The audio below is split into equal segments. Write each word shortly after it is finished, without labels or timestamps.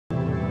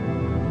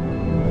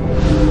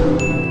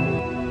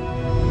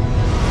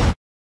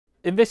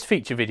In this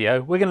feature video,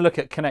 we're going to look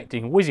at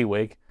connecting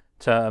WYSIWYG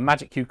to a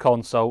MagicQ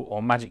console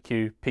or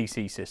MagicQ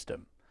PC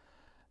system.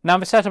 Now,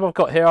 the setup I've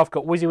got here, I've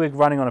got WYSIWYG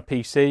running on a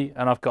PC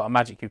and I've got a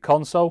MagicQ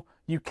console.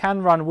 You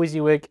can run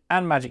WYSIWYG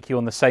and MagicQ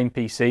on the same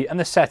PC and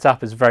the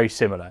setup is very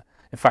similar.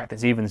 In fact,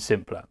 it's even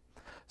simpler.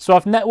 So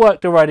I've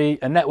networked already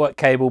a network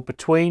cable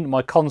between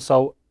my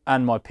console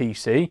and my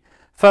PC.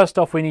 First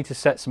off, we need to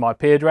set some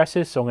IP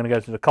addresses. So I'm going to go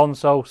to the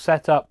console,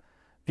 setup,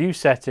 view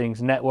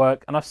settings,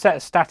 network, and I've set a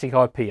static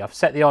IP. I've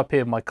set the IP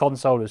of my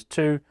console as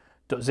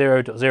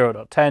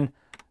 2.0.0.10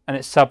 and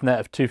its subnet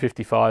of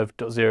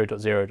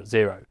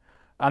 255.0.0.0.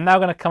 I'm now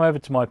going to come over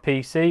to my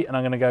PC and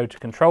I'm going to go to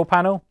Control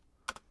Panel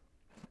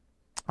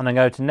and then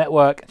go to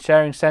Network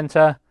Sharing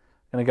Center.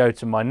 I'm going to go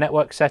to my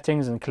network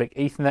settings and click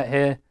Ethernet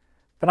here.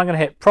 Then I'm going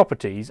to hit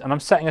Properties and I'm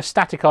setting a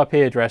static IP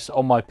address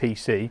on my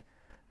PC.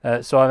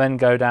 So I then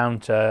go down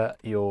to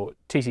your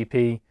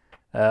TCP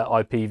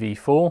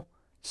IPv4.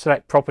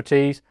 Select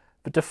Properties.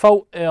 The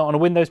default on a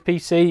Windows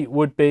PC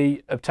would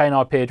be obtain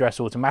IP address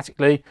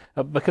automatically.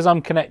 Because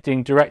I'm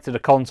connecting direct to the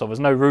console, there's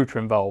no router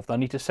involved. I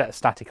need to set a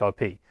static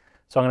IP.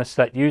 So I'm going to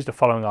select use the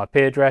following IP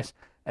address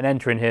and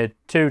enter in here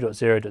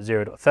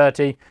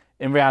 2.0.0.30.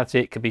 In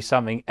reality, it could be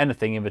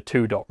anything in the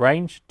 2 dot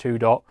range,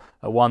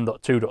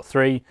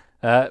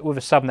 2.1.2.3, with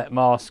a subnet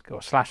mask or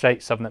 /8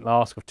 subnet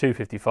mask of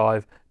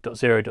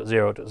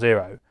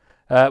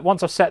 255.0.0.0.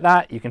 Once I've set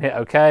that, you can hit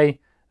OK.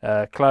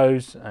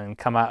 Close and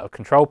come out of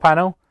Control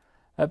Panel.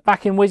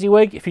 Back in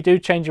WYSIWYG, if you do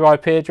change your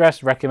IP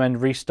address,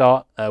 recommend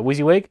restart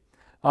WYSIWYG.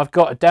 I've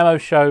got a demo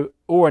show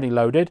already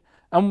loaded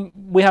and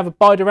we have a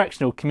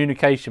bidirectional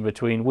communication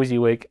between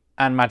WYSIWYG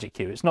and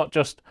MagicQ. It's not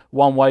just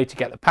one way to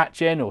get the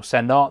patch in or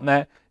send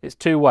ArtNet, it's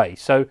two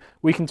ways. So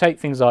we can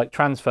take things like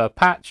transfer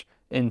patch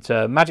into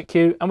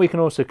MagicQ and we can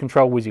also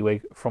control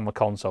WYSIWYG from a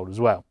console as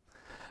well.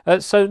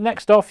 So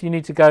next off, you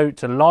need to go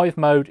to live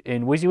mode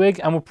in WYSIWYG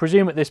and we'll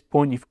presume at this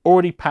point you've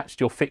already patched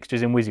your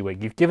fixtures in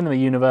WYSIWYG. You've given them a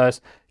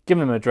universe, given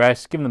them an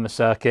address, given them a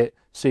circuit,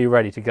 so you're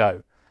ready to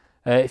go.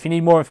 If you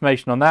need more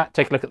information on that,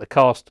 take a look at the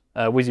cast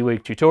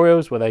WYSIWYG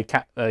tutorials where they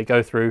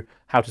go through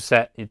how to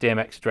set your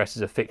DMX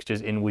addresses of fixtures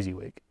in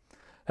WYSIWYG.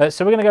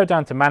 So we're going to go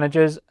down to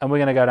Managers and we're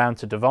going to go down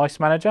to Device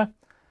Manager.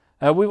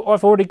 I've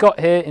already got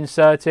here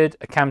inserted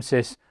a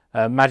ChamSys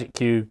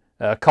MagicQ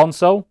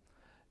console.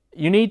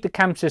 You need the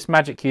ChamSys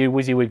MagicQ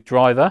WYSIWYG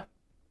driver,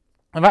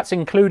 and that's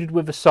included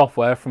with the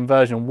software from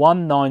version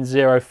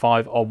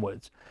 1905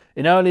 onwards.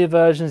 In earlier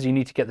versions, you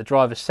need to get the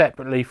driver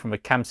separately from a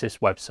ChamSys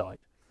website.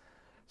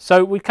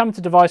 So we come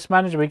to Device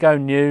Manager, we go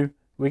New,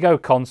 we go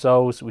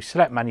Consoles, we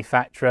select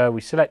Manufacturer,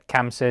 we select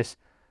ChamSys,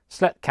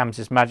 select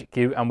ChamSys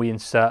MagicQ, and we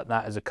insert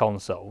that as a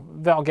console.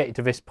 That'll get you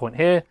to this point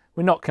here.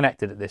 We're not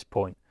connected at this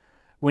point.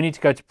 We need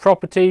to go to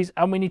Properties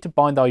and we need to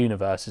bind our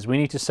universes. We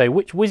need to say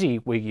which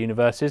WYSIWYG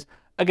universes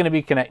are going to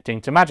be connecting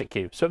to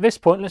MagicQ. So at this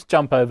point, let's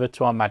jump over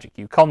to our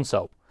MagicQ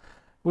console.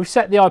 We've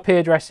set the IP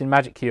address in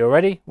MagicQ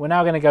already. We're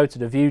now going to go to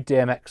the View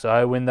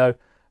DMX.io window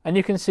and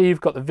you can see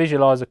you've got the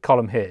visualizer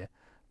column here.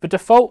 The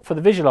default for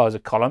the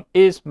visualizer column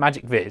is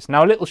MagicViz.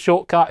 Now a little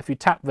shortcut, if you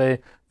tap the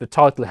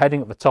title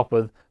heading at the top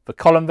of the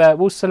column there,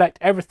 we'll select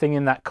everything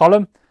in that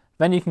column.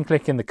 Then you can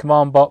click in the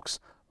command box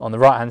on the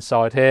right hand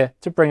side here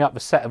to bring up the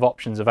set of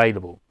options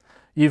available.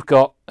 You've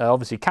got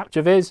obviously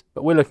CaptureViz,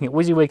 but we're looking at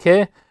WYSIWYG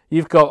here.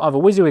 You've got either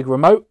WYSIWYG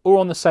remote or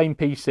on the same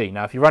PC.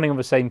 Now if you're running on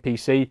the same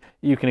PC,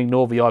 you can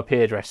ignore the IP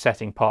address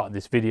setting part of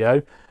this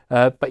video,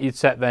 but you'd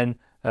set then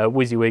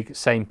WYSIWYG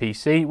same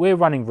PC. We're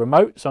running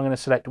remote, so I'm going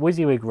to select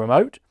WYSIWYG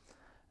remote.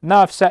 Now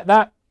I've set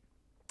that,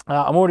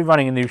 I'm already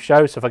running a new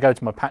show, so if I go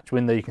to my patch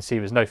window you can see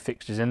there's no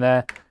fixtures in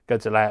there. Go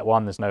to layout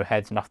 1, there's no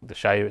heads, nothing to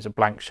show you, it's a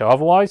blank show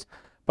otherwise.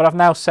 But I've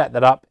now set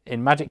that up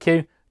in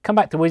MagicQ, come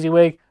back to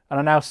WYSIWYG, and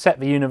I now set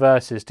the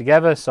universes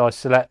together. So I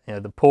select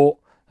the port,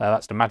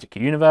 that's the MagicQ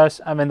universe,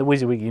 and then the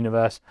WYSIWYG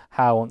universe,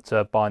 how I want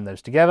to bind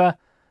those together.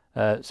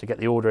 So get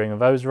the ordering of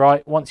those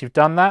right. Once you've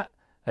done that,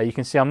 you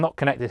can see I'm not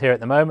connected here at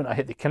the moment. I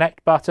hit the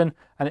connect button,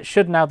 and it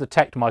should now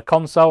detect my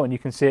console, and you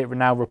can see it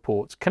now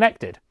reports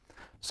connected.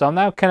 So I'm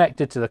now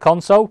connected to the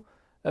console.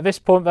 At this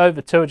point though,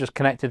 the two are just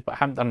connected, but I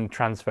haven't done any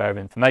transfer of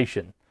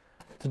information.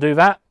 To do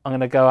that, I'm going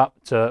to go up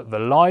to the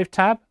Live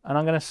tab and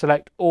I'm going to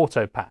select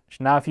Auto Patch.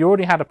 Now, if you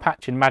already had a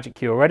patch in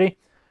MagicQ already,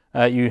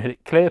 you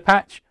hit Clear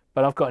Patch,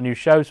 but I've got a new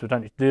show, so we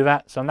don't need to do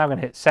that. So I'm now going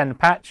to hit Send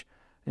Patch,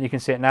 and you can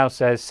see it now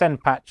says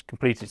Send Patch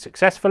completed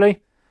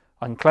successfully.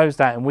 I can close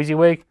that in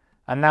WYSIWYG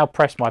and now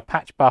press my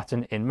Patch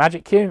button in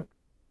MagicQ,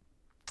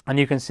 and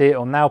you can see it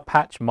will now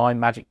patch my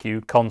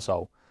MagicQ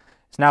console.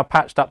 It's now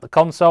patched up the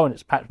console and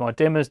it's patched my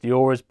dimmers, the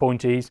auras,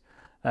 pointies,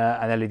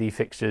 and LED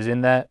fixtures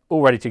in there,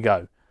 all ready to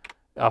go.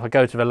 If I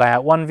go to the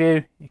layout 1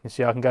 view, you can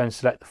see I can go and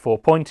select the 4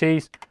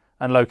 pointies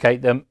and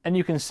locate them, and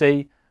you can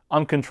see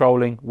I'm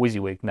controlling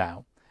WYSIWYG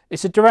now.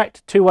 It's a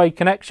direct two-way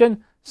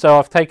connection, so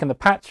I've taken the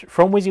patch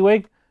from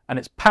WYSIWYG and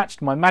it's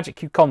patched my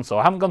MagicQ console.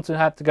 I haven't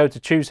had to go to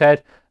choose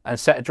head and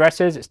set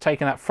addresses. It's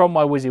taken that from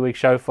my WYSIWYG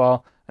show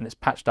file and it's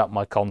patched up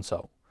my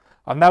console.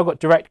 I've now got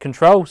direct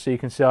control, so you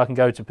can see I can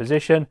go to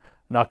position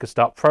and I can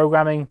start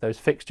programming those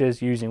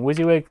fixtures using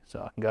WYSIWYG.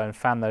 So I can go and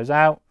fan those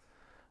out.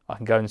 I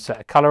can go and set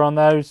a color on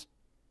those,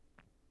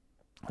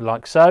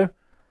 like so.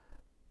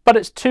 But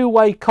it's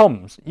two-way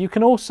comms. You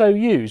can also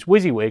use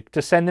WYSIWYG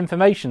to send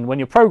information when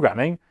you're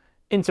programming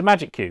into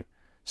MagicQ.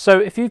 So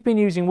if you've been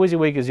using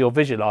WYSIWYG as your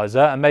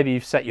visualizer, and maybe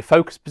you've set your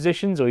focus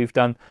positions, or you've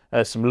done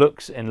some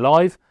looks in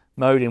live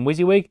mode in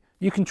WYSIWYG,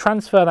 you can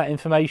transfer that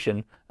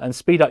information and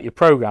speed up your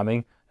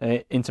programming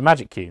into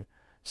MagicQ.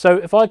 So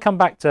if I come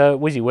back to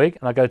WYSIWYG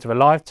and I go to the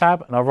Live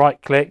tab and I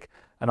right click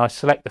and I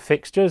select the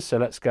fixtures, so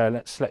let's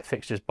select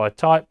fixtures by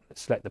type,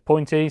 let's select the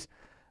pointies,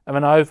 and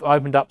then I've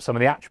opened up some of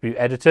the attribute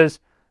editors.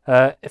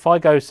 If I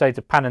go, say,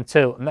 to pan and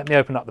tilt, and let me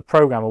open up the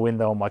programmer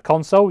window on my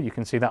console, you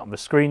can see that on the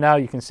screen now.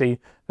 You can see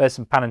there's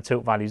some pan and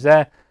tilt values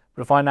there.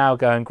 But if I now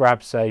go and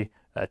grab, say,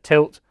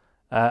 tilt,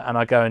 and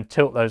I go and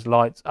tilt those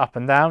lights up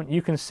and down,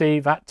 you can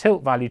see that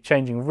tilt value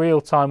changing real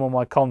time on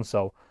my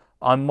console.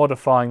 I'm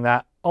modifying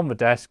that on the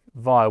desk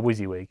via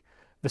WYSIWYG.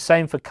 The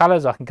same for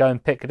colors. I can go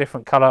and pick a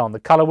different color on the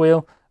color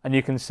wheel, and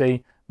you can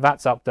see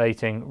that's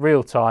updating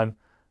real time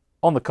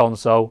on the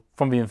console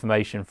from the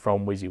information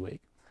from WYSIWYG.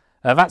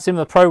 That's in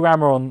the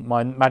programmer on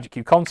my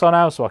MagicQ console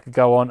now, so I can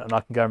go on and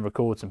I can go and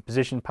record some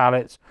position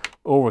palettes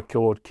or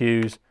record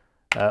cues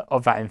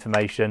of that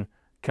information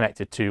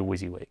connected to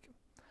WYSIWYG.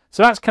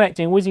 So that's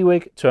connecting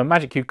WYSIWYG to a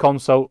MagicQ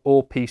console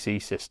or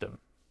PC system.